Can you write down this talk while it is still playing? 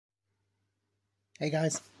Hey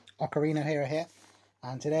guys, Ocarina here,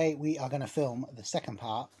 and today we are going to film the second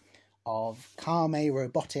part of Kame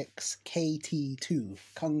Robotics KT2,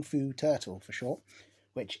 Kung Fu Turtle for short,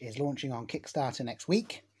 which is launching on Kickstarter next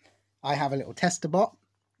week. I have a little tester bot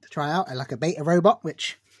to try out, like a beta robot,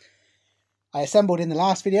 which I assembled in the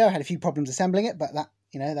last video. I had a few problems assembling it, but that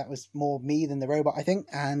was more me than the robot, I think,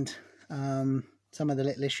 and some of the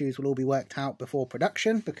little issues will all be worked out before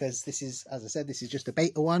production, because this is, as I said, this is just a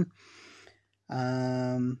beta one.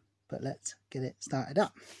 But let's get it started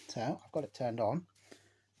up. So I've got it turned on.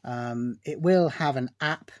 It will have an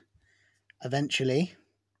app eventually,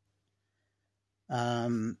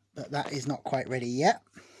 but that is not quite ready yet.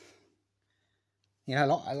 You know,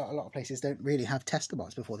 a lot of places don't really have tester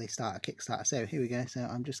bots before they start a Kickstarter. So here we go. So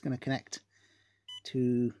I'm just going to connect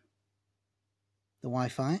to the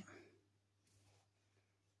Wi-Fi.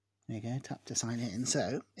 There you go. Tap to sign in.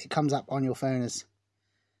 So it comes up on your phone as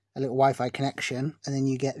a little Wi-Fi connection, and then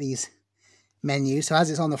you get these menus. So as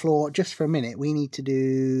it's on the floor, just for a minute, we need to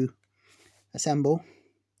do assemble,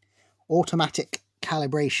 automatic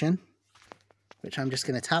calibration, which I'm just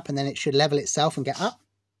going to tap, and then it should level itself and get up.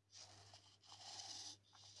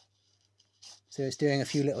 So it's doing a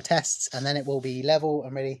few little tests, and then it will be level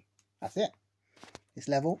and ready. That's it. It's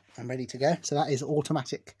level and ready to go. So that is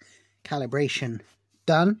automatic calibration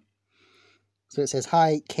done. So it says,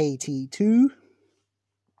 "Hi KT2.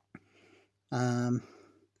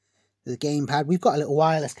 The gamepad." We've got a little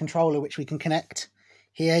wireless controller which we can connect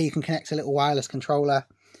here. You can connect a little wireless controller,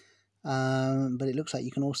 but it looks like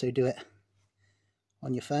you can also do it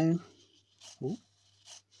on your phone. Ooh.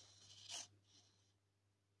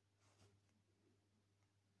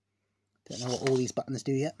 Don't know what all these buttons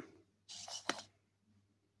do yet.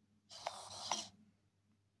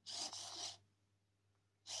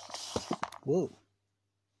 Whoa,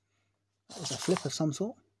 that was a flip of some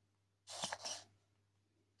sort.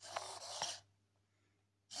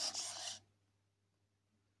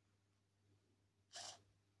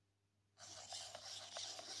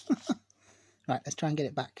 Right, let's try and get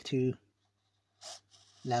it back to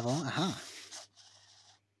level. Aha.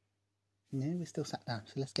 No, we're still sat down.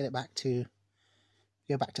 So let's get it back to,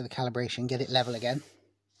 go back to the calibration, get it level again.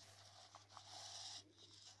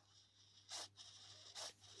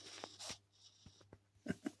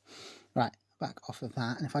 Right, back off of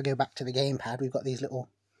that. And if I go back to the gamepad, we've got these little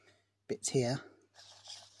bits here.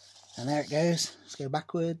 And there it goes. Let's go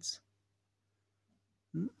backwards.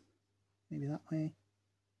 Maybe that way.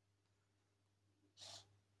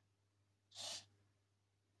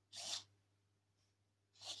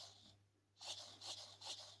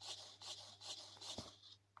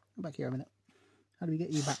 Go back here a minute. How do we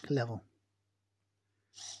get you back to level?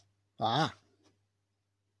 Ah.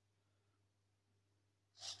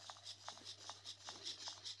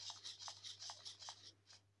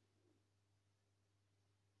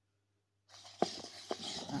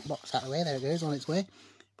 That box out of the way. There it goes, on its way.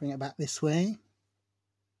 Bring it back this way.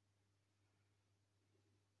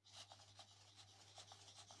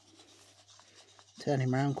 Turn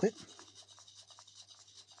him round quick.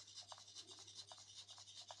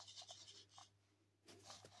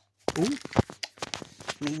 Ooh,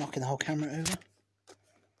 me knocking the whole camera over.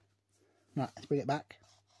 Right, let's bring it back.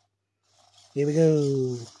 Here we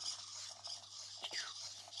go.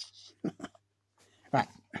 Right,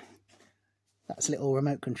 that's a little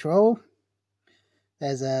remote control.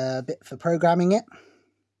 There's a bit for programming it.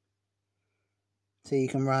 So you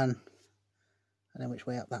can run, I don't know which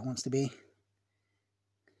way up that wants to be.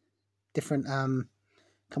 Different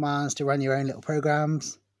commands to run your own little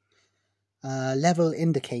programs. Level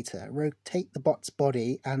indicator. Rotate the bot's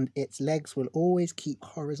body and its legs will always keep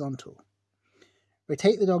horizontal.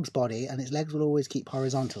 Rotate the dog's body and its legs will always keep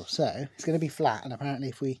horizontal. So it's going to be flat, and apparently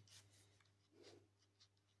if we...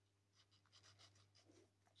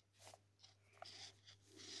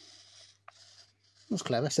 That's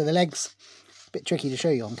clever. So the legs, a bit tricky to show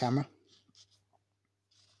you on camera.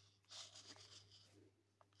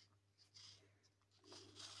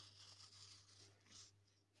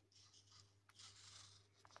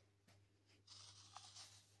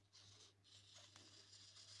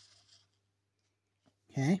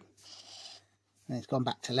 Okay, and it's gone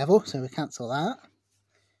back to level, so we cancel that.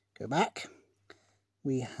 Go back.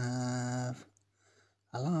 We have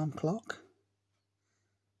alarm clock.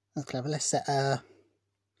 That's clever. Let's set a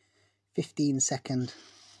 15-second.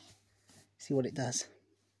 See what it does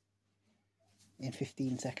in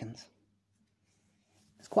 15 seconds.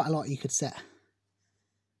 There's quite a lot you could set.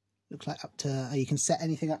 Looks like up to, you can set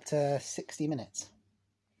anything up to 60 minutes.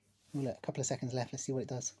 Oh, look, a couple of seconds left. Let's see what it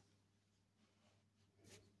does.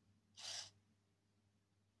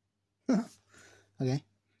 Okay.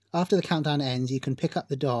 After the countdown ends, you can pick up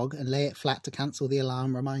the dog and lay it flat to cancel the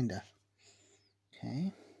alarm reminder.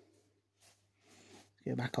 Okay. Let's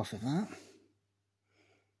go back off of that.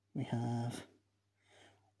 We have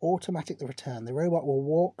automatic return. The robot will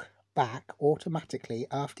walk back automatically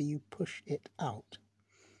after you push it out.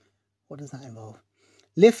 What does that involve?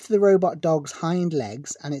 Lift the robot dog's hind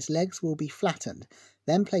legs and its legs will be flattened.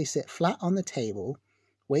 Then place it flat on the table.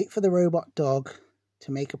 Wait for the robot dog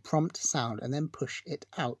to make a prompt sound and then push it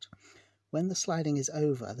out. When the sliding is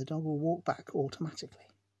over, the dog will walk back automatically.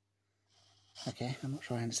 Okay, I'm not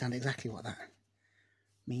sure I understand exactly what that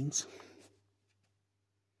means.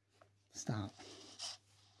 Start.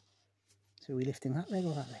 So are we lifting that leg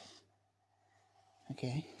or that leg?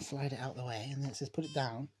 Okay, slide it out the way and then it says put it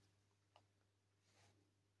down.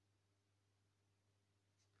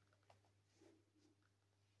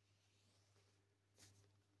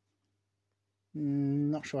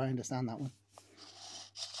 Not sure I understand that one.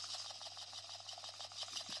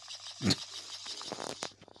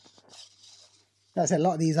 Like I said, a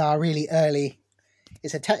lot of these are really early.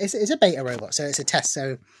 It's a beta robot, so it's a test.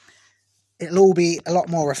 So it'll all be a lot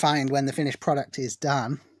more refined when the finished product is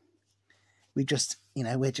done. We're just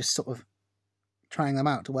sort of trying them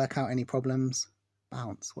out to work out any problems.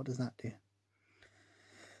 Bounce. What does that do?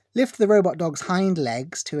 Lift the robot dog's hind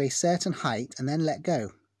legs to a certain height and then let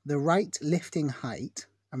go. The right lifting height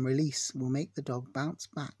and release will make the dog bounce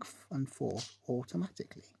back and forth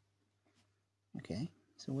automatically. Okay,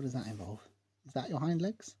 so what does that involve? Is that your hind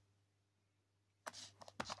legs?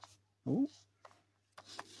 Oh,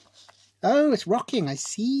 it's rocking, I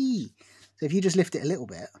see. So if you just lift it a little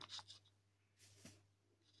bit.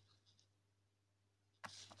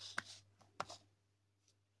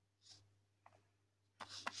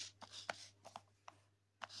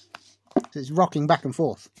 So it's rocking back and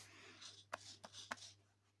forth.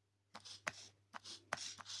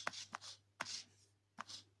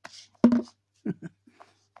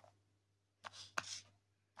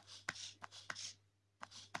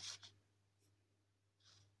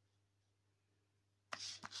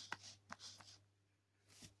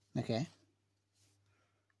 Okay.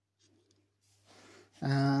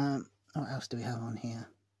 What else do we have on here?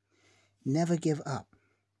 Never give up.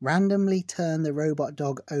 Randomly turn the robot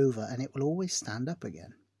dog over and it will always stand up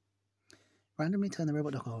again. Randomly turn the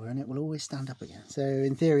robot dog over and it will always stand up again. So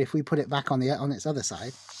in theory, if we put it back on its other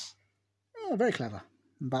side, oh, very clever.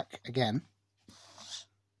 And back again.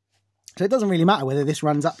 So it doesn't really matter whether this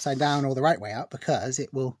runs upside down or the right way up because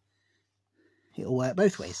it'll work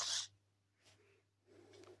both ways.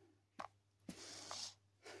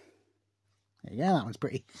 There you go, that one's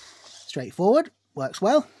pretty straightforward. Works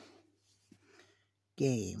well.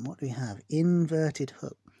 Game. What do we have? Inverted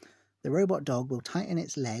hook. The robot dog will tighten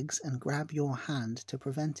its legs and grab your hand to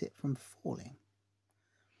prevent it from falling.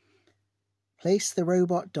 Place the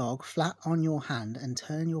robot dog flat on your hand and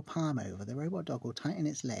turn your palm over. The robot dog will tighten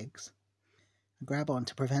its legs and grab on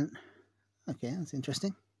to prevent... Okay, that's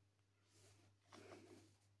interesting.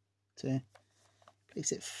 So,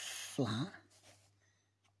 place it flat.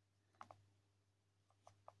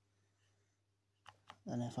 I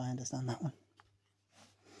don't know if I understand that one.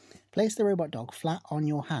 Place the robot dog flat on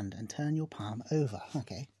your hand and turn your palm over.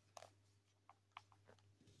 Okay.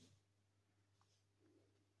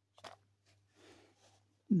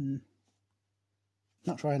 Not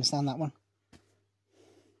sure I understand that one.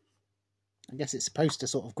 I guess it's supposed to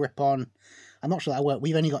sort of grip on. I'm not sure that'll work.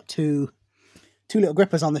 We've only got two little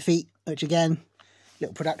grippers on the feet, which again,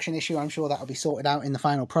 little production issue. I'm sure that'll be sorted out in the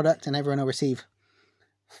final product and everyone will receive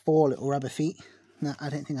 4 little rubber feet. No, I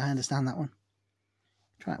don't think I understand that one.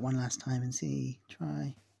 Try it one last time and see.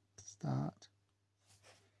 Try. Start.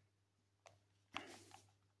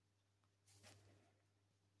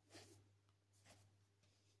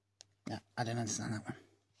 Yeah, I don't understand that one.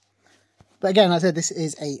 But again, as I said, this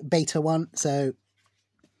is a beta one, so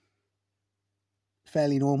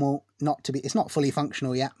fairly normal. It's not fully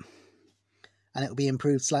functional yet, and it will be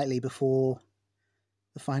improved slightly before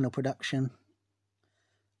the final production.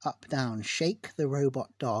 Up, down. Shake the robot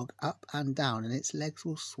dog up and down and its legs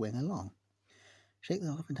will swing along. Shake the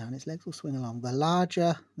dog up and down, its legs will swing along. The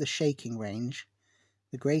larger the shaking range,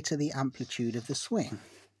 the greater the amplitude of the swing.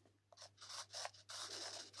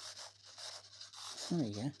 There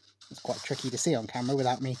you go. It's quite tricky to see on camera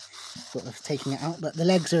without me sort of taking it out, but the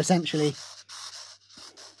legs are essentially...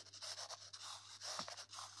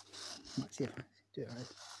 Let's see if I do it right.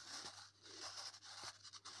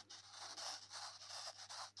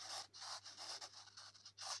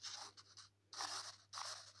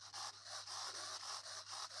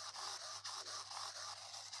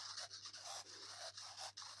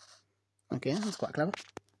 Okay, that's quite clever.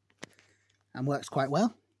 And works quite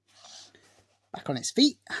well. Back on its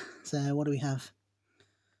feet. So what do we have?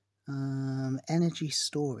 Energy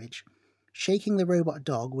storage. Shaking the robot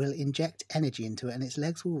dog will inject energy into it and its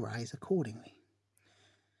legs will rise accordingly.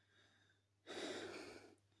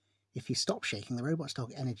 If you stop shaking, the robot's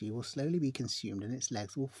dog energy will slowly be consumed and its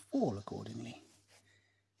legs will fall accordingly.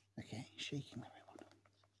 Okay, shaking the robot.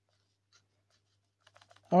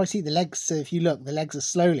 Oh, I see the legs. So if you look, the legs are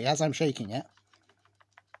slowly, as I'm shaking it,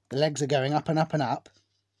 the legs are going up and up and up.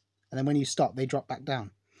 And then when you stop, they drop back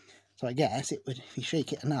down. So I guess it would, if you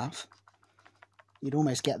shake it enough, you'd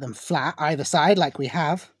almost get them flat either side like we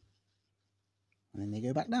have. And then they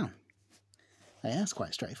go back down. Oh, yeah, that's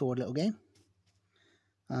quite a straightforward little game.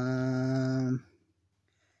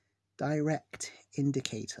 Direct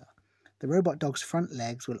indicator. The robot dog's front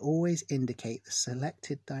legs will always indicate the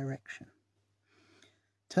selected direction.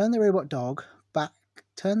 Turn the robot dog's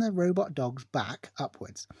back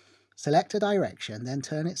upwards. Select a direction, then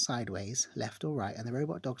turn it sideways, left or right, and the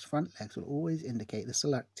robot dog's front legs will always indicate the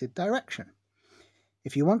selected direction.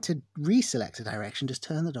 If you want to reselect a direction, just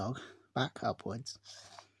turn the dog back upwards.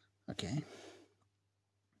 Okay.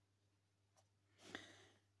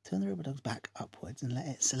 Turn the robot dog's back upwards and let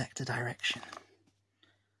it select a direction.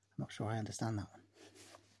 I'm not sure I understand that one.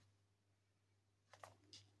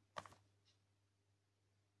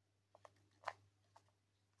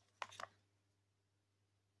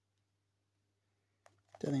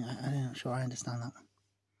 I'm not sure I understand that one.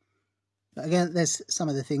 But again, there's some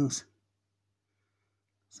of the things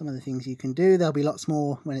you can do. There'll be lots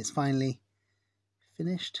more when it's finally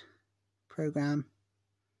finished. Program.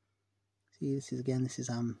 See, this is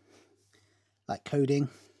like coding.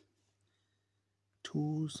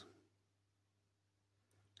 Tools.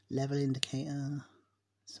 Level indicator.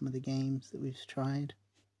 Some of the games that we've tried.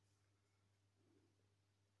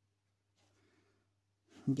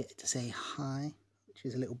 And get it to say hi, which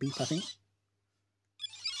is a little beep, I think.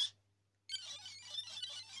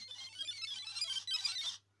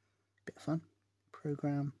 Bit of fun.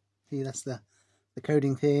 Program. See, that's the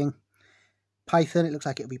coding thing. Python, it looks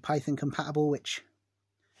like it'll be Python compatible, which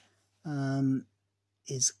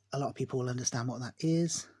is, a lot of people will understand what that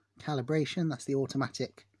is. Calibration, that's the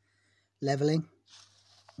automatic leveling.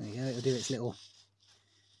 There you go, it'll do its little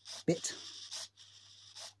bit.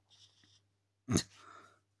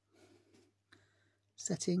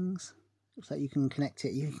 Settings, looks like you can connect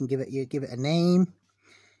it, you can give it a name,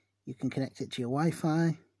 you can connect it to your Wi-Fi.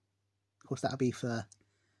 Of course, that'll be for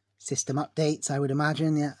system updates, I would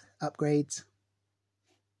imagine, yeah, upgrades.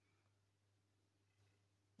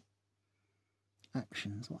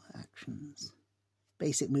 Actions, what are actions?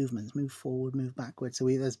 Basic movements, move forward, move backwards. So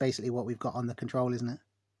that's basically what we've got on the control, isn't it?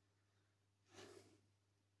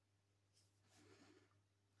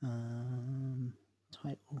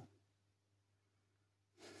 Title.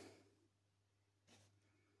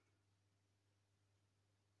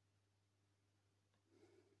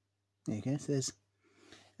 There you go, so there's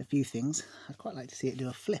a few things. I'd quite like to see it do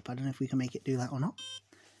a flip. I don't know if we can make it do that or not.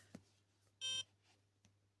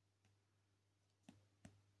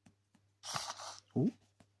 Ooh.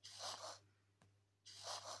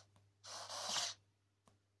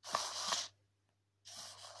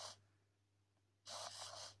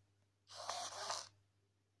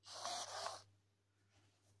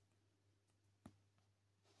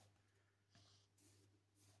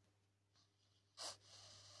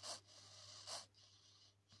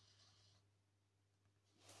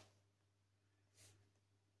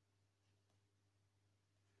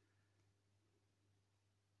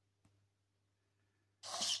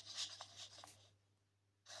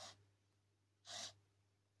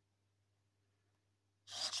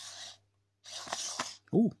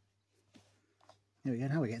 Ooh. There we go,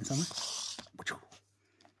 now we're getting somewhere.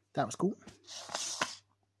 That was cool.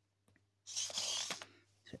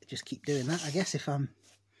 So just keep doing that, I guess.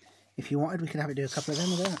 If you wanted, we could have it do a couple of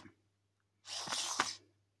them with that.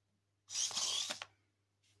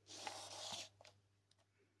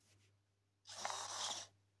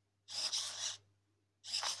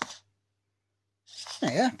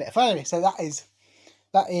 There you go, bit of fun. So that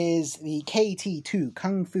is the KT2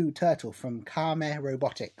 Kung Fu Turtle from Kame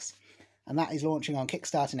Robotics. And that is launching on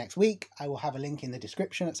Kickstarter next week. I will have a link in the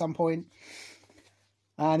description at some point.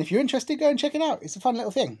 And if you're interested, go and check it out. It's a fun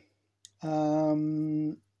little thing. I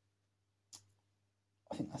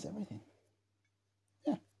think that's everything.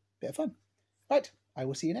 Yeah, bit of fun. Right, I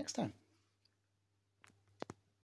will see you next time.